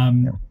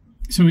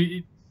 So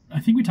I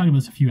think we talked about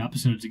this a few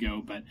episodes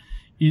ago, but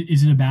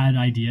is it a bad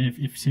idea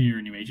if say you're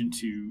a new agent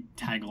to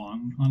tag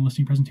along on a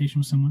listing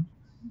presentation with someone?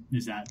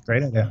 Is that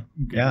great idea?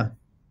 Good? Yeah,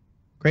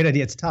 great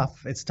idea. It's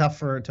tough. It's tough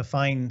to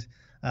find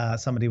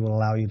somebody who will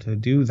allow you to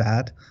do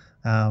that.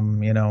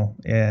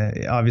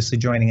 Obviously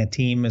joining a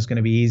team is going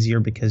to be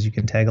easier because you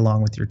can tag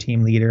along with your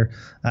team leader.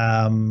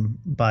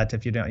 But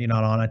if you're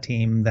not on a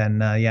team,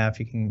 then if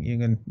you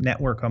can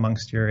network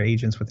amongst your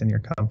agents within your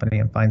company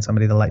and find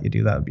somebody to let you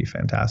do that would be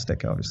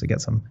fantastic. Obviously get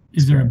some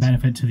experience. Is there a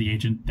benefit to the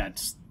agent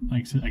that's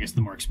like, I guess,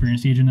 the more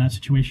experienced agent in that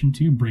situation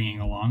too,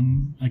 bringing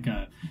along like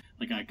a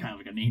kind of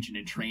like an agent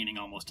in training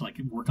almost to like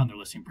work on their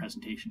listing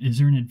presentation? Is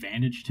there an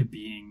advantage to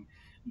being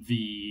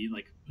I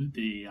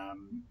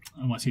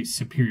want to say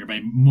superior, but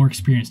more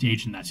experienced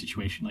agent in that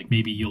situation? Like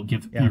maybe you'll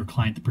give your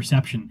client the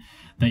perception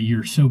that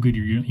you're so good,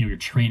 you're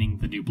training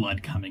the new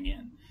blood coming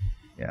in.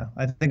 Yeah,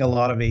 I think a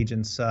lot of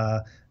agents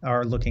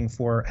are looking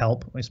for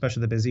help,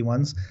 especially the busy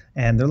ones,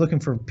 and they're looking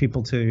for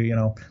people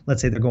to,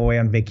 let's say they're going away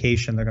on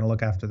vacation, they're going to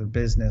look after their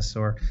business,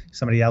 or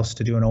somebody else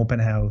to do an open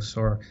house,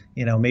 or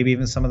maybe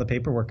even some of the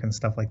paperwork and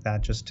stuff like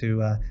that, just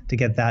to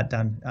get that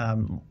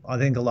done. I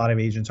think a lot of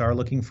agents are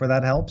looking for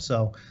that help,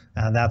 so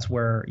that's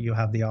where you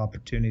have the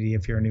opportunity,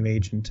 if you're a new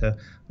agent, to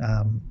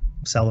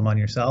sell them on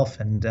yourself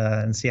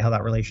and see how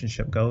that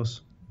relationship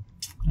goes.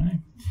 All right.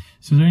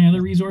 So, is there any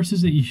other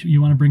resources that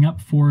you want to bring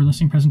up for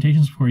listing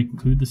presentations before we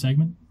conclude the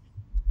segment?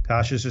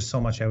 Gosh, there's just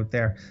so much out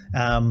there.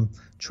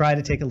 Try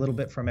to take a little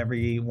bit from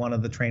every one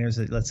of the trainers.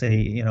 Let's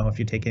say, if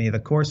you take any of the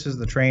courses,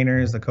 the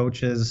trainers, the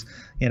coaches,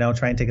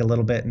 try and take a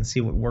little bit and see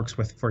what works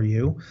for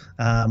you.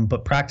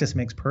 But practice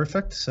makes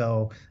perfect.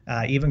 So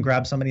even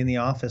grab somebody in the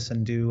office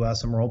and do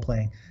some role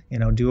playing.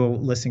 Do a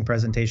listing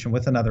presentation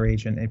with another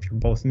agent if you're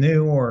both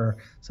new, or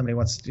somebody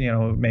wants,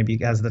 maybe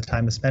has the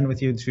time to spend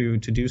with you to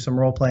do some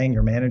role playing,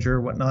 your manager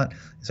or whatnot.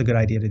 It's a good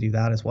idea to do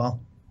that as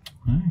well.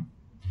 All right.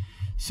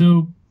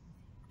 So,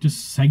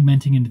 just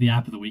segmenting into the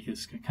app of the week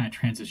is kind of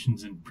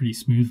transitions in pretty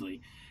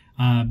smoothly.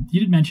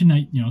 You did mention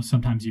that,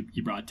 sometimes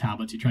you brought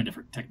tablets, you tried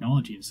different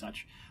technology and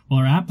such.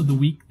 Well, our app of the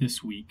week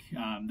this week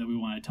that we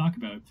want to talk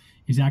about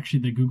is actually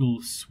the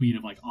Google suite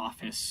of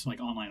Office,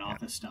 online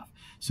office stuff.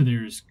 So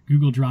there's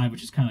Google Drive,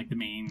 which is kind of the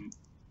main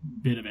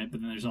bit of it,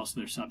 but then there's also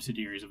their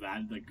subsidiaries of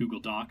that, like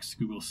Google Docs,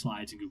 Google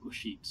Slides, and Google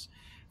Sheets.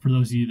 For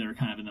those of you that are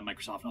kind of in the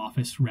Microsoft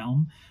Office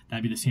realm,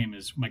 that'd be the same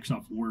as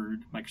Microsoft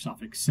Word,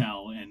 Microsoft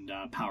Excel, and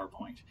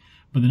PowerPoint.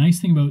 But the nice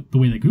thing about the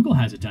way that Google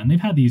has it done,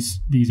 they've had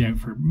these out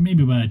for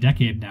maybe about a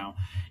decade now,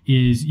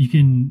 is you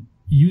can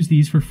use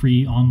these for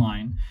free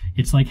online.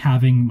 It's like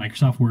having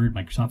Microsoft Word,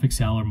 Microsoft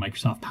Excel, or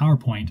Microsoft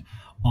PowerPoint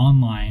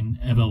online,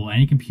 available on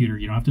any computer.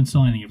 You don't have to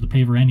install anything, you have to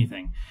pay for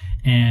anything.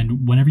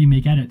 And whenever you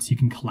make edits, you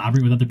can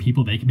collaborate with other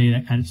people. They can make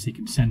edits. So you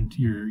can send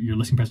your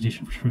listing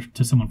presentation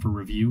to someone for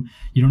review.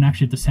 You don't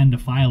actually have to send a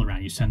file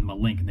around. You send them a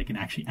link, and they can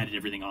actually edit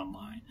everything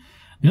online.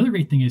 The other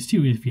great thing is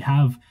too, if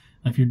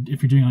you're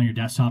doing it on your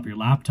desktop or your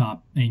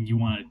laptop, and you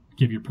want to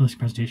give your listing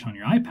presentation on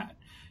your iPad,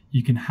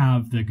 you can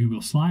have the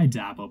Google Slides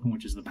app open,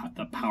 which is the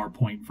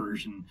PowerPoint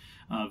version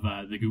of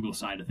the Google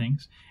side of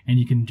things, and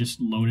you can just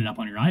load it up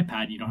on your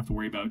iPad. You don't have to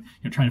worry about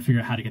trying to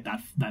figure out how to get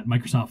that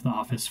Microsoft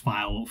Office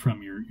file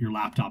from your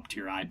laptop to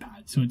your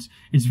iPad. So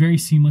it's very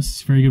seamless.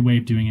 It's a very good way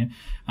of doing it.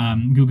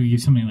 Google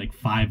gives something like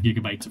 5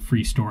 gigabytes of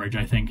free storage,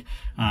 I think,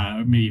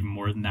 maybe even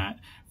more than that,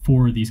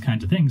 for these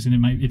kinds of things.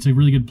 And it's a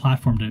really good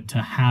platform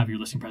to have your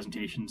listing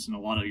presentations and a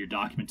lot of your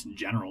documents in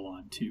general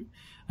on too.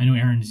 I know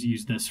Eryn's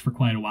used this for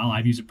quite a while.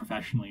 I've used it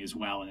professionally as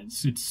well, and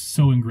it's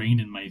so ingrained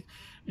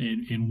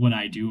in what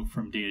I do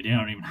from day to day. I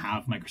don't even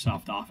have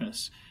Microsoft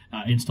Office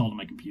installed on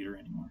my computer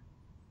anymore.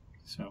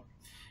 So,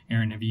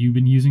 Eryn, have you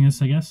been using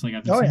this? I guess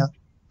I've been saying?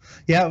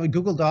 Yeah, with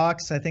Google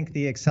Docs, I think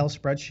the Excel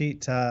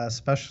spreadsheet,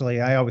 especially,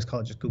 I always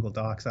call it just Google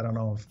Docs. I don't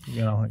know if,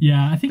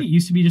 Yeah, I think it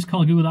used to be just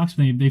called Google Docs,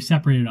 but they've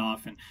separated it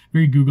off, and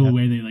very Google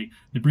way, they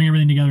bring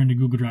everything together into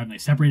Google Drive, and they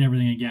separate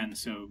everything again.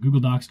 So Google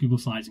Docs, Google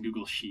Slides, and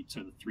Google Sheets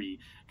are the 3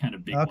 kind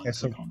of big ones.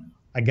 So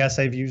I guess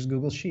I've used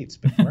Google Sheets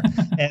before,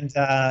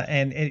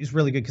 and it's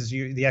really good because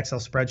the Excel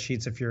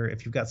spreadsheets, if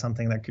you've got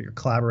something that you're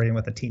collaborating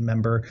with a team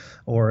member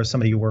or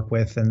somebody you work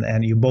with,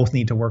 and you both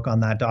need to work on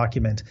that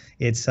document,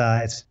 it's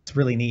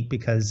really neat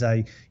because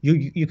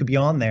you could be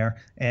on there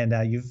and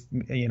you've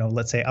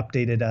let's say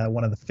updated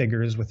one of the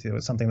figures with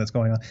something that's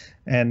going on,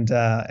 and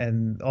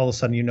all of a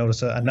sudden you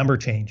notice a number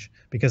change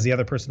because the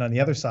other person on the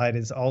other side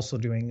is also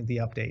doing the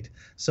update.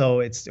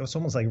 So it's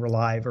almost like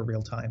live or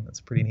real time.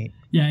 It's pretty neat.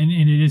 Yeah, and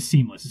it is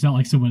seamless. It's not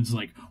like someone's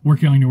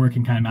working on your work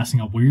and kind of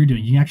messing up what you're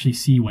doing. You can actually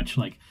see which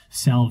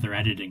cell they're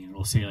editing, and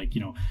it'll say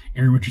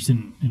Eryn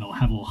Richardson, and it'll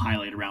have a little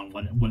highlight around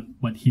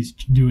what he's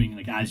doing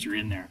as you're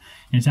in there.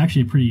 And it's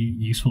actually a pretty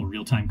useful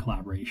real-time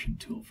collaboration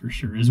tool for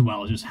sure, as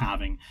well as just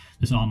having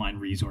this online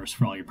resource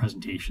for all your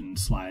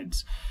presentations,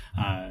 slides,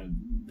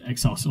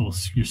 Excel,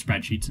 your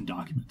spreadsheets and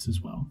documents as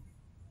well.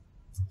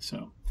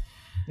 So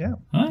yeah.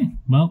 All right.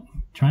 Well,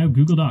 try out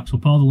Google Docs.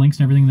 We'll put all the links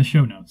and everything in the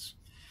show notes.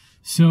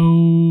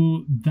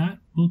 So that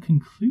will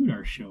conclude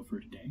our show for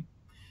today.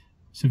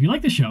 So if you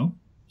like the show,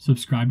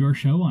 subscribe to our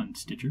show on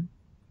Stitcher,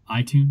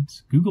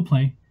 iTunes, Google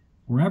Play,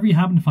 wherever you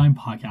happen to find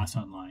podcasts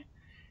online.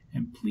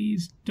 And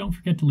please don't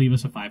forget to leave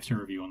us a 5-star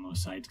review on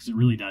those sites because it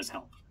really does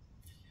help.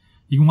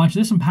 You can watch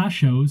this and past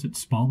shows at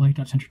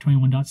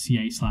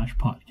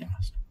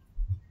spotlight.century21.ca/podcast.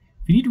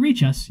 If you need to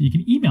reach us, you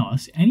can email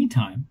us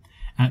anytime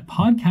at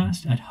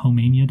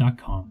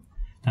podcast@homeania.com.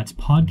 That's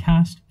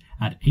podcast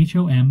at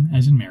HOM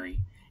as in Mary,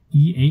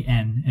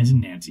 EAN as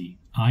in Nancy,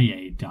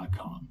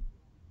 IA.com.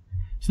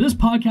 So this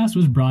podcast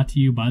was brought to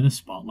you by the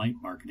Spotlight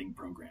Marketing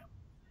Program,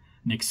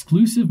 an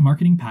exclusive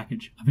marketing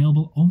package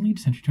available only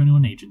to Century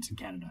 21 agents in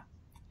Canada.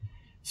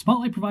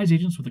 Spotlight provides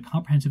agents with a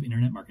comprehensive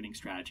internet marketing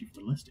strategy for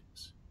their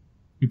listings.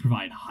 We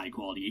provide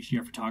high-quality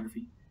HDR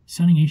photography,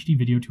 stunning HD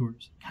video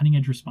tours,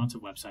 cutting-edge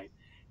responsive website,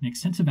 an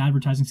extensive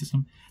advertising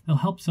system that will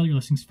help sell your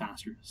listings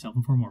faster, sell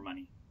them for more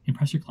money,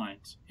 impress your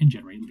clients, and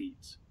generate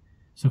leads.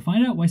 So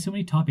find out why so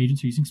many top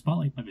agents are using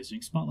Spotlight by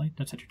visiting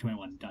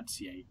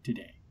spotlight.century21.ca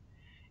today.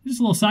 Just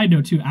a little side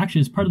note too,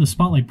 actually as part of the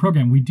Spotlight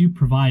program, we do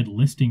provide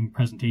listing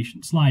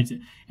presentation slides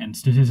and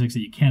statistics that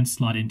you can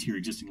slot into your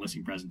existing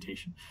listing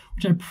presentation,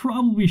 which I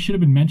probably should have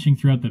been mentioning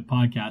throughout the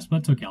podcast, but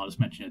it's okay, I'll just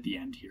mention it at the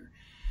end here.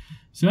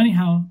 So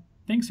anyhow,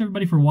 thanks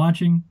everybody for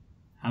watching.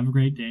 Have a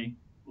great day.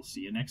 We'll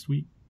see you next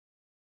week.